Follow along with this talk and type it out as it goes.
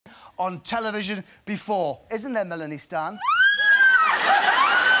on television before. Isn't there, Melanie Stan?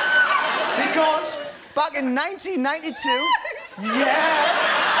 Because back in 1992, yeah,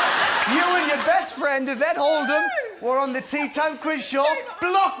 you and your best friend, Yvette Oldham, were on the tea time quiz show,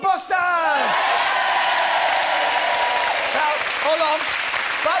 Blockbusters! Now, hold on.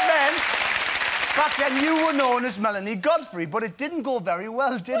 Back then, you were known as Melanie Godfrey, but it didn't go very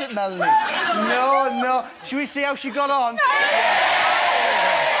well, did it, Melanie? No. Should we see how she got on? Yeah.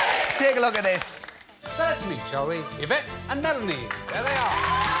 Take a look at this. So let's meet, shall we? Yvette and Melanie. There they are.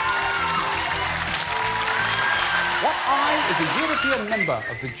 What I is a European member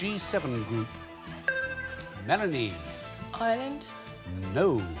of the G7 group? Melanie. Ireland.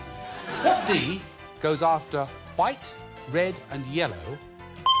 No. What D goes after white, red and yellow?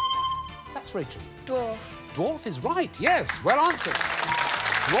 That's Rachel. Dwarf. Dwarf is right, yes. Well answered.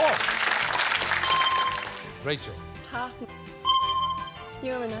 Dwarf. Rachel. Tartan.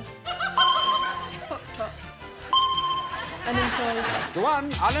 Uranus. Foxtrot. Unemployed. That's the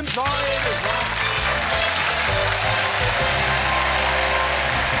one. Unemployed is one.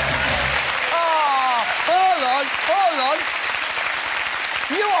 Hold on.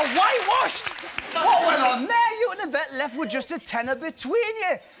 You are whitewashed. What went on there? You and Yvette left with just a tenner between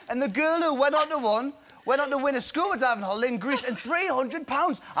you. And the girl who went on to win a scuba diving holiday in Greece and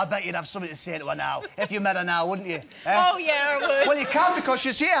 £300. I bet you'd have something to say to her now, if you met her now, wouldn't you? Oh, yeah, I would. Well, you can, because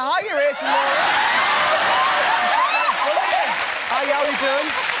she's here. Hi, Rachel. Hi, how are you doing?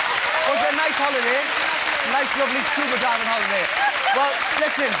 Was it a nice holiday? Nice, lovely scuba diving holiday. Well,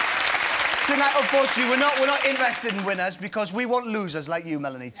 listen. Tonight, unfortunately, we're not interested in winners because we want losers like you,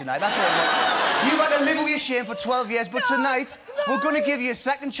 Melanie, tonight. That's what we want. You've had to live with your shame for 12 years, but tonight, we're going to give you a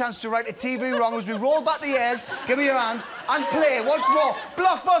second chance to right a TV wrong as we roll back the years, give me your hand, and play once more.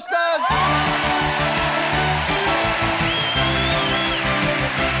 Blockbusters!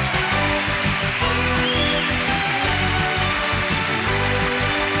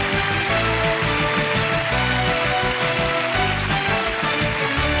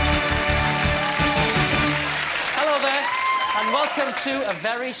 And welcome to a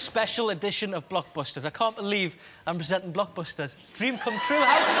very special edition of Blockbusters. I can't believe I'm presenting Blockbusters. It's a dream come true.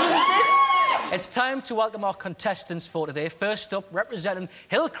 How cool is this? It's time to welcome our contestants for today. First up, representing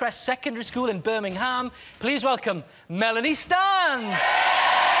Hillcrest Secondary School in Birmingham, please welcome Melanie Stand.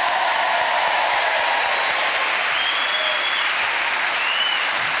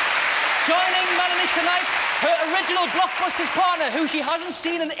 Joining Melanie tonight, her original Blockbusters partner, who she hasn't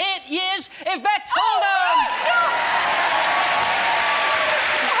seen in 8 years, Yvette Oldham.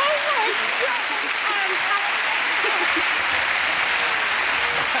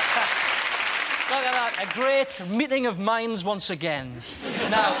 Look at that, a great meeting of minds once again.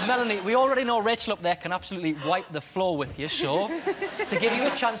 Now, Melanie, we already know Rachel up there can absolutely wipe the floor with you, so to give you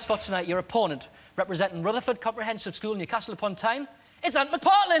a chance for tonight, your opponent, representing Rutherford Comprehensive School, Newcastle upon Tyne, it's Ant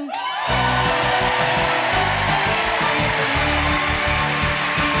McPartlin.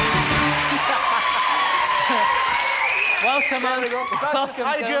 Welcome, Ant. Welcome,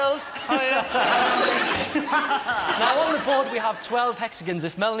 Hi, girls. Hiya. Now, on the board, we have 12 hexagons.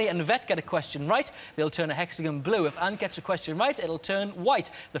 If Melanie and Yvette get a question right, they'll turn a hexagon blue. If Ant gets a question right, it'll turn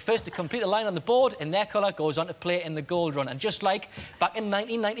white. The first to complete a line on the board in their colour goes on to play in the gold run. And just like back in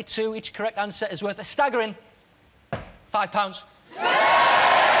 1992, each correct answer is worth a staggering £5.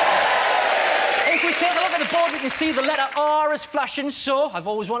 If we take a look at the board, we can see the letter R is flashing, so I've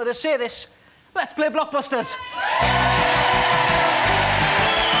always wanted to say this. Let's play Blockbusters.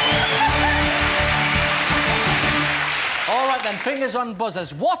 All right, then, fingers on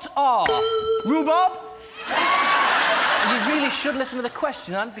buzzers. What are... Rhubarb? You really should listen to the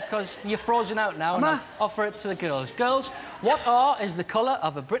question, Ant, because you're frozen out now. And I'll offer it to the girls. Girls, what R is the colour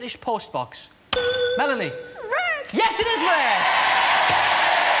of a British postbox? Melanie? Red. Yes, it is red.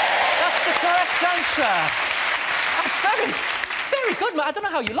 That's the correct answer. That's very good, man. I don't know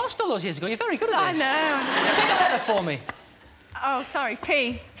how you lost all those years ago. You're very good at this. I know. Pick a letter for me. Oh, sorry,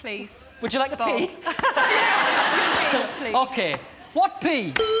 P, please. Would you like a P? P, please. OK. What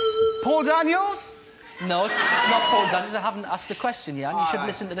P? Paul Daniels? No, not Paul Daniels. I haven't asked the question yet, and you should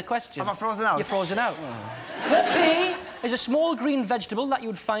listen to the question. Am I frozen out? You're frozen out. Oh. What P is a small green vegetable that you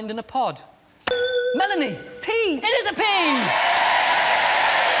would find in a pod? Melanie? P. It is a P!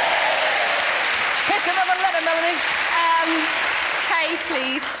 Pick another letter, Melanie. K,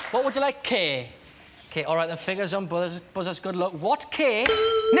 please. What would you like? K. OK, all right, then, fingers on buzzers, good luck. What K?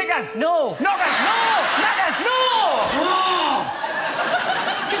 Knickers! No! Knockers! No! Knackers! No!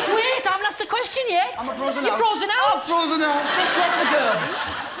 Just wait, I haven't asked the question yet. I'm frozen You're out. frozen out. I'm frozen out. This one to the girls.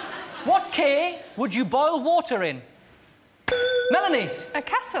 What K would you boil water in? Melanie. A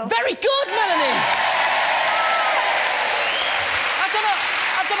kettle. Very good, Melanie. I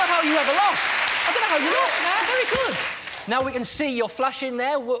don't know how you ever lost. I don't know how you lost. No, very good. Now we can see you're flashing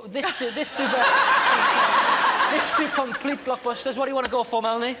there. This to complete Blockbusters. What do you want to go for,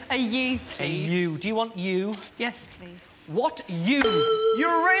 Melanie? A U, please. A U. Do you want U? Yes, please. What U?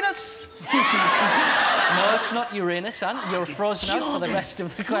 Uranus? No, it's not Uranus, Anne. You're frozen out for the rest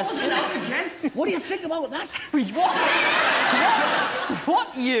of the question. What do you think about that?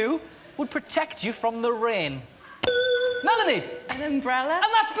 What U would protect you from the rain? Melanie! An umbrella.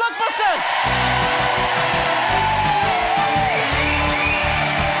 And that's Blockbusters!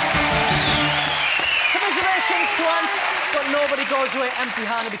 Commiserations to Ant, but nobody goes away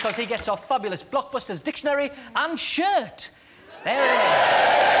empty-handed because he gets our fabulous Blockbusters dictionary and shirt. There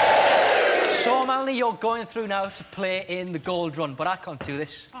it is. So, Melanie, you're going through now to play in the gold run, but I can't do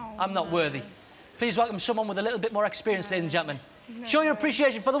this. I'm not worthy. Please welcome someone with a little bit more experience, ladies and gentlemen. Show your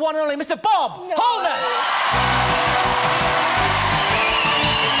appreciation for the one and only Mr. Bob Holders!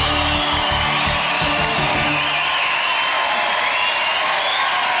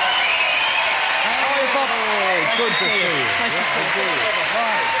 Good to see you. Nice to see you.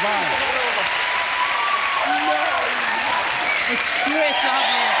 Right. It's great to have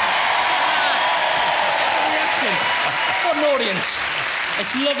you here. What an audience.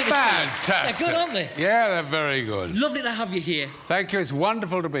 It's lovely to Fantastic. see you. They're good, aren't they? Yeah, they're very good. Lovely to have you here. Thank you. It's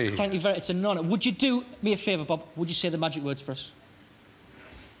wonderful to be here. Thank you very much. It's an honour. Would you do me a favour, Bob? Would you say the magic words for us?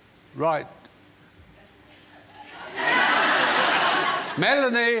 Right.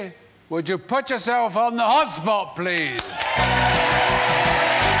 Melanie, would you put yourself on the hotspot, please?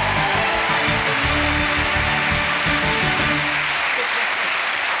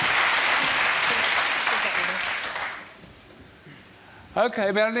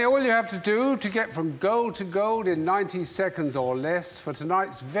 OK, Melanie, all you have to do to get from gold to gold in 90 seconds or less for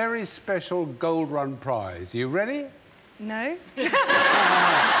tonight's very special Gold Run prize. You ready? No.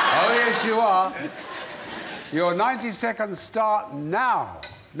 Oh, yes, you are. Your 90 seconds start now.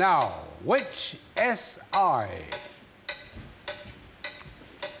 Now, which SI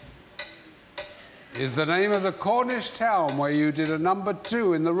is the name of the Cornish town where you did a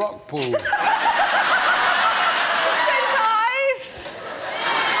 #2 in the rock pool? St Ives.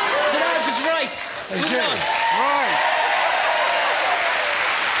 St Ives is right. Is it? Right.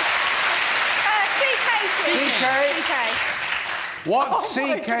 CK. CK? What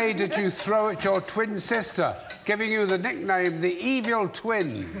CK did you throw at your twin sister, giving you the nickname the Evil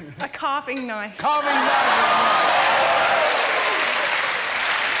Twin? A carving knife. Carving knife.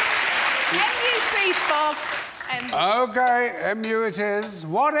 MU, please, Bob. OK, MU it is.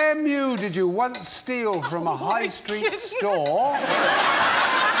 What MU did you once steal from a high street store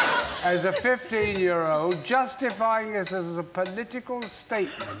as a 15-year-old, justifying it as a political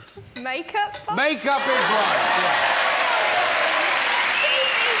statement? Makeup, Bob. Makeup is right, yeah.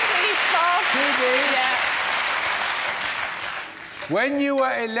 TV? Yeah. When you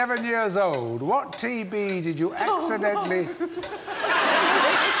were 11 years old, what TB did you accidentally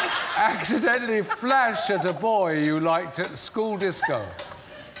flash at a boy you liked at school disco?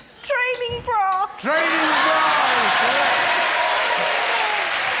 Training bra. Training bra is correct.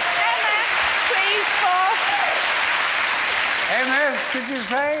 MS, please, Bob. MS, did you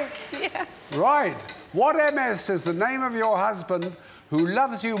say? Yeah. Right. What MS is the name of your husband who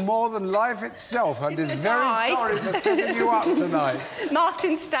loves you more than life itself and is very sorry for setting you up tonight?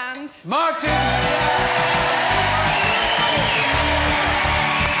 Martin Stand. Martin!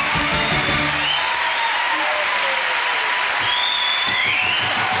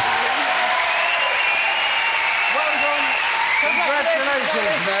 Well done.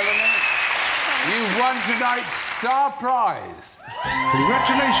 Congratulations, Melanie. You've won tonight's star prize.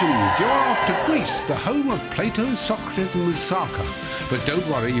 Congratulations, you're off to Greece, the home of Plato, Socrates and Lusaka. But don't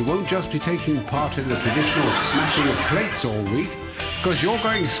worry, you won't just be taking part in the traditional smashing of plates all week, because you're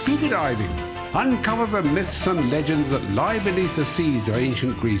going scuba diving. Uncover the myths and legends that lie beneath the seas of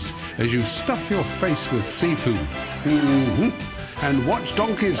ancient Greece as you stuff your face with seafood. And watch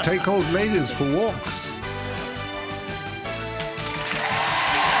donkeys take old ladies for walks.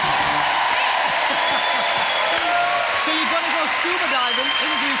 Scuba diving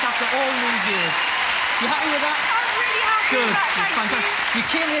in Greece after all these years. You happy with that? I'm really happy Good. with that, thank you. You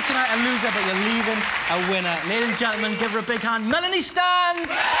came here tonight a loser, but you're leaving a winner. Ladies and gentlemen, give her a big hand. Melanie Stand!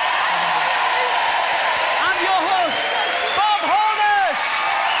 And your host, Bob Holders!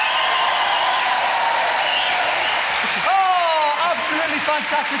 Oh, absolutely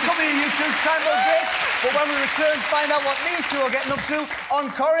fantastic. Come here, you two. Time for a break. But when we return, find out what these two are getting up to on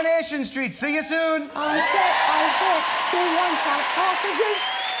Coronation Street. See you soon. I say, who wants our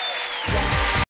sausages?